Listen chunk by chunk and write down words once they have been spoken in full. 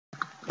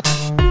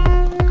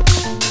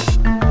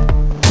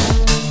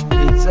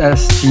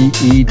It's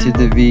STE to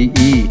the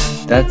VE.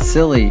 That's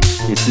silly.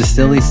 It's the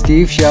Silly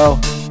Steve Show.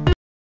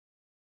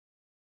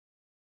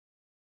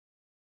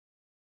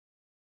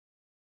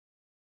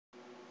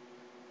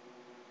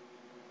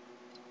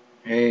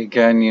 Hey,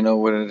 again, you know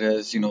what it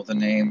is. You know the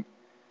name.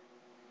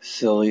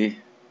 Silly.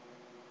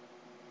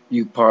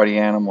 You party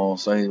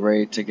animals. Are you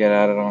ready to get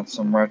at it on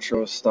some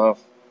retro stuff?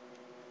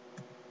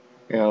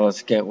 Yeah,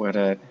 let's get with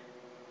it.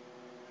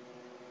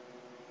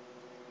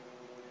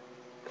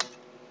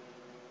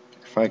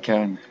 If I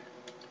can.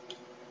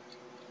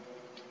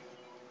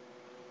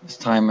 This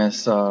time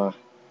is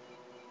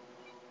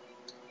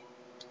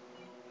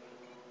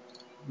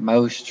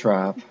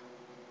Mousetrap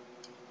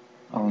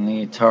on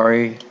the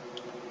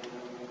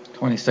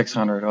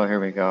Atari2600. Oh, here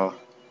we go.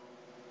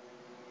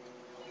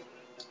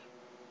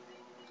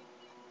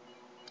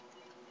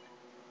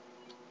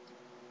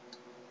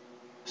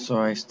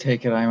 So I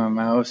take it I'm a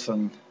mouse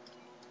and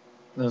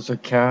those are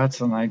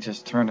cats, and I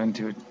just turned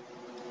into a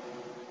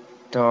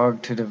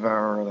dog to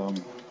devour them.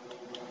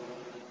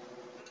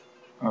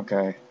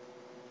 Okay.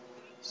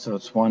 So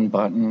it's one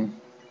button.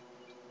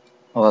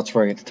 Oh, that's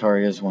right.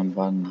 Atari is one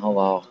button.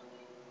 Hello.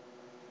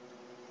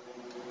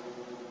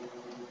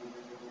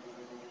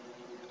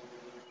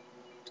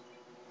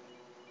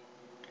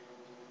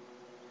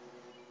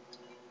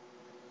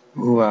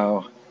 Ooh,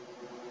 wow.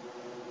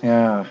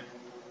 Yeah.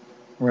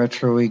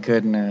 Retro-y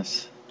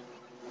goodness.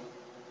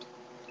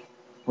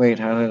 Wait,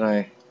 how did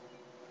I...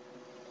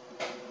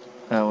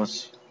 That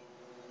was...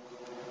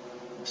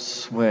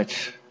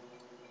 Switch.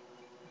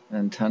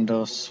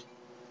 Nintendo's...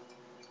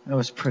 That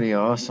was pretty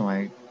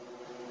awesome.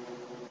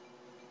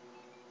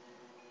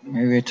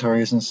 Maybe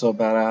Atari isn't so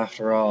bad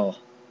after all.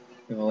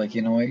 People are like,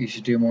 you know what, you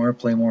should do more,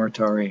 play more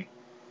Atari.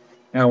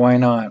 Yeah, why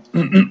not?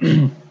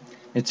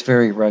 It's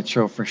very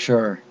retro for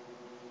sure.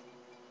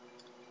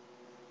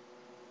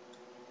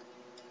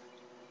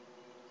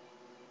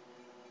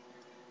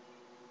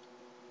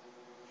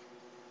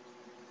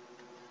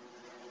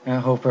 I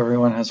hope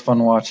everyone has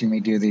fun watching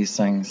me do these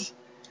things.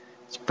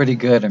 It's pretty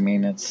good. I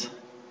mean, it's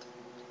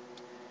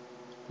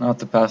not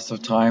the best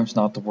of times,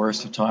 not the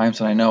worst of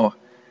times, and I know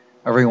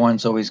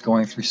everyone's always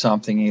going through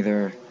something,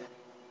 either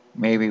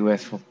maybe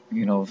with,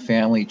 you know,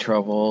 family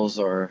troubles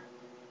or...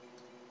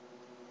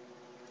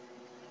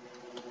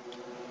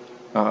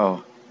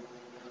 Uh-oh.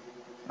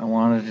 I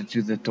wanted to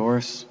do the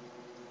doors.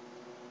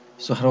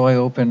 So how do I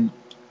open...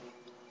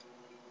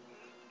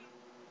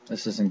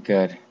 This isn't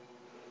good.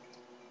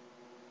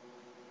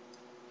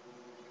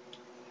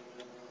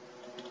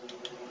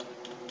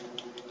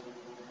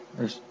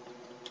 There's...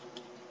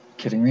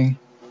 Kidding me?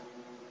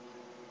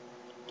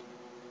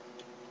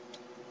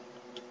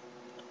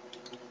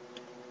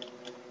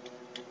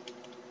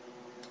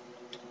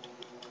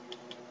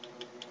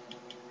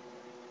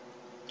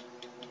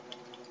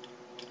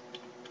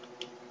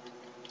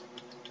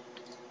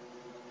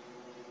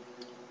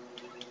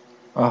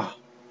 Oh.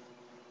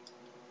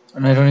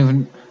 And I don't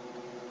even...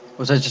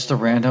 Was that just a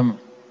random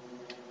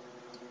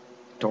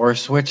door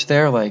switch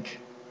there? Like...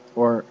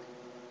 Or...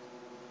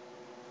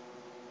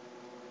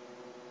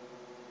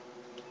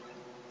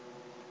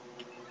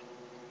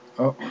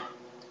 Oh.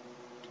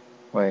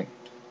 Wait.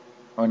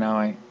 Oh, now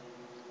I...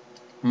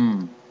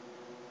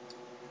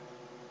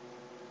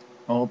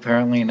 Oh,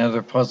 apparently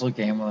another puzzle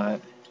game with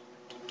that.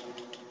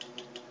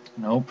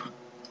 Nope.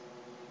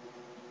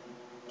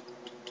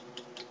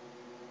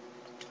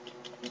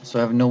 So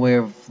I have no way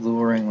of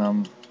luring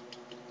them.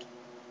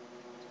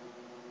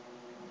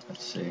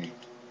 Let's see.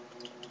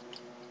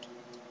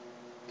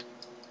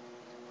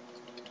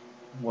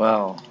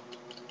 Well,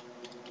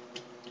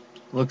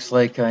 looks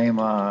like I'm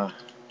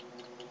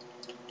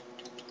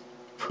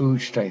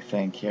pooched, I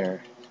think,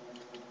 here.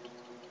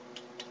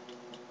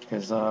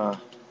 Because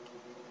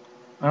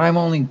and I'm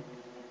only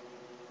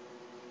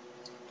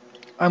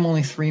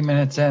 3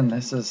 minutes in.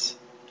 This is...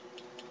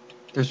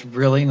 There's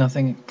really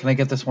nothing... Can I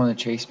get this one to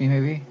chase me,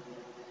 maybe?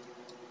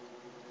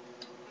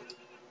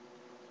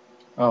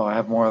 Oh, I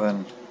have more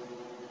than...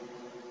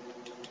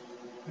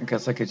 I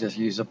guess I could just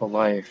use up a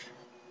life.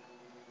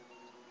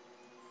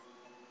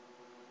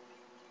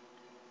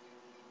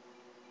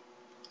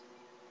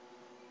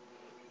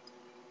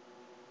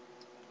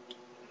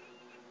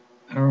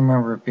 I don't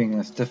remember it being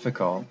this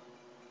difficult.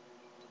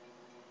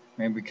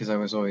 Maybe because I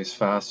was always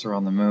faster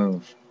on the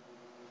move.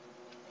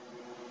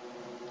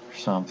 Or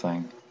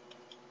something.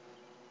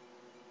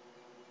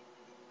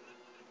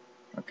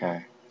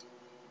 Okay.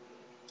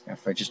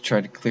 If I just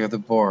try to clear the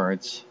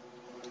boards,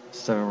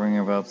 instead of worrying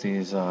about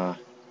these, well,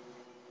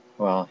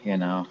 you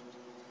know.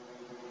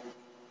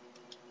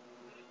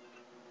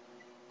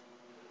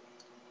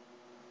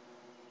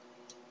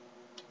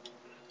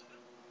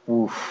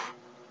 Oof.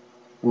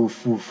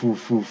 Oof, oof,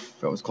 oof, oof.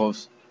 That was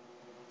close.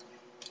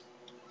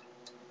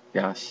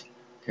 Yes.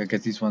 Okay, I'll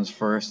get these ones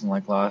first, and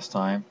like last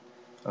time.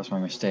 That was my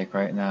mistake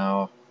right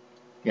now.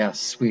 Yes,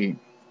 sweet.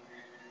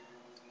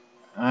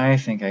 I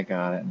think I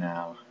got it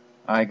now.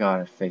 I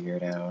got it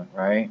figured out,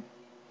 right?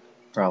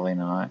 Probably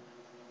not.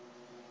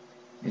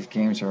 These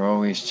games are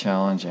always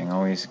challenging,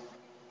 always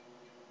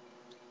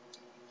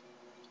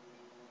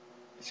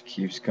just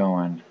keeps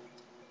going.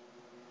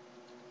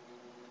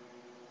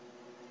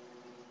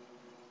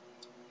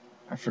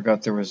 I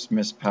forgot there was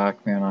Miss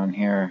Pac-Man on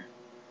here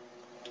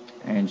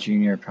and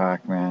Junior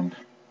Pac-Man.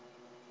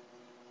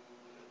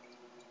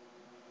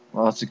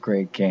 Lots of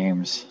great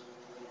games.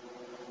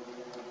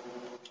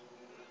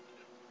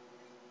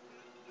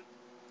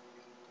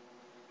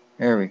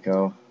 There we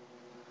go.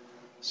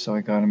 So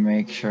I gotta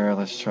make sure,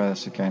 let's try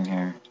this again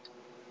here.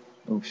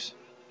 Oops.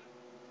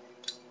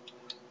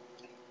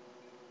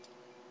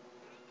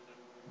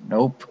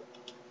 Nope.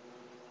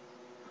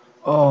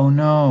 Oh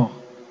no.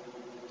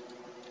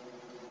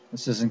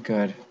 This isn't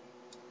good.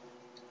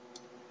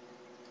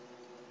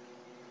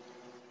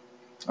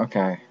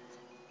 Okay.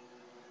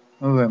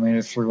 Ooh, I made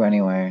it through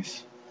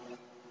anyways.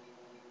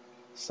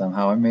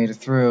 Somehow I made it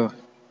through.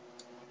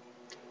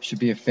 Should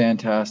be a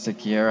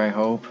fantastic year, I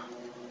hope.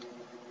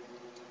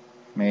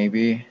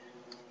 Maybe.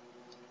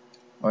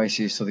 Oh, I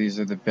see. So these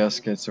are the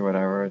biscuits or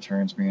whatever. It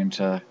turns me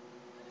into...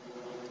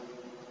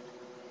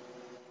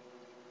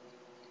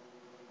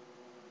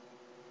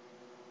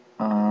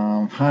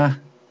 Huh?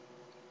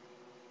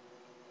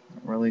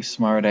 Really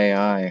smart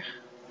AI.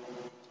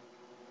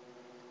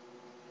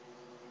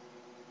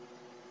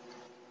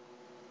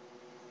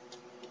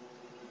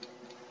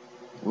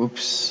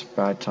 Whoops,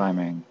 bad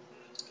timing.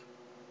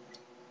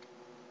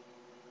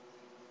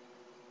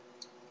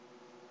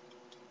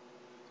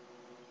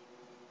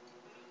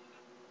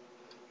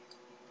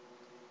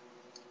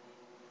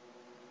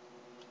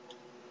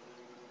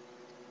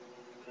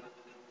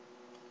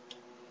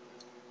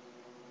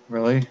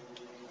 Really?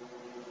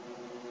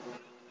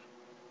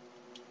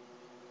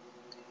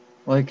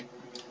 Like...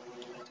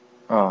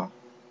 Oh,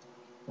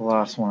 the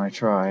last one I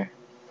try.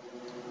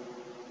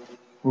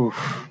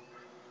 Oof.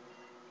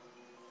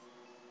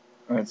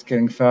 It's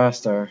getting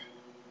faster.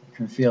 You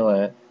can feel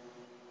it.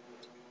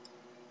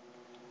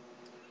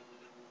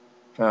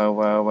 Bow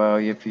wow wow,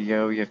 yippee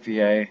yo, yippee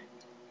yay.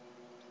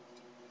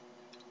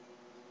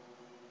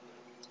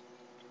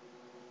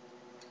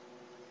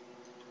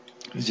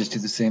 Let's just do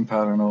the same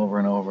pattern over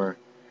and over.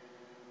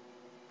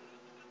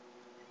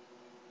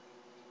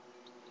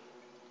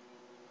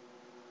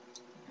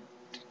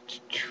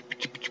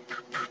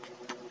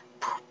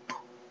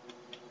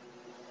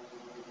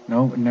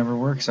 No, it never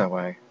works that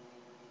way.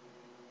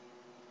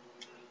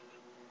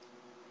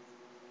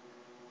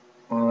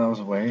 Well, that was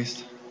a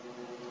waste.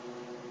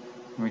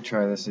 Let me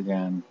try this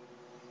again.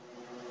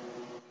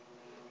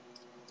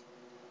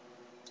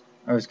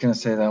 I was gonna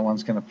say that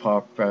one's gonna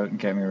pop out and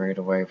get me right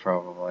away,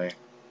 probably.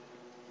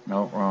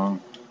 Nope,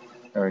 wrong.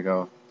 There we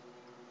go.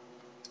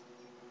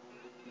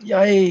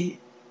 Yay!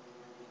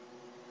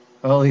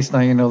 Well, at least now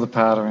you know the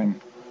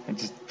pattern. I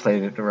just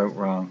played it the route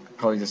wrong. It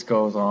probably just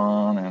goes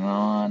on and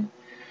on.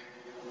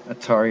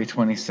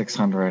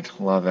 Atari2600,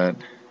 love it.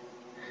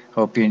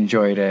 Hope you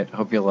enjoyed it.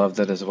 Hope you loved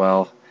it as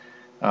well.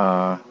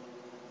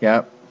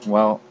 Yeah,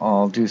 well,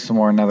 I'll do some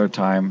more another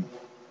time.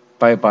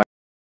 Bye bye.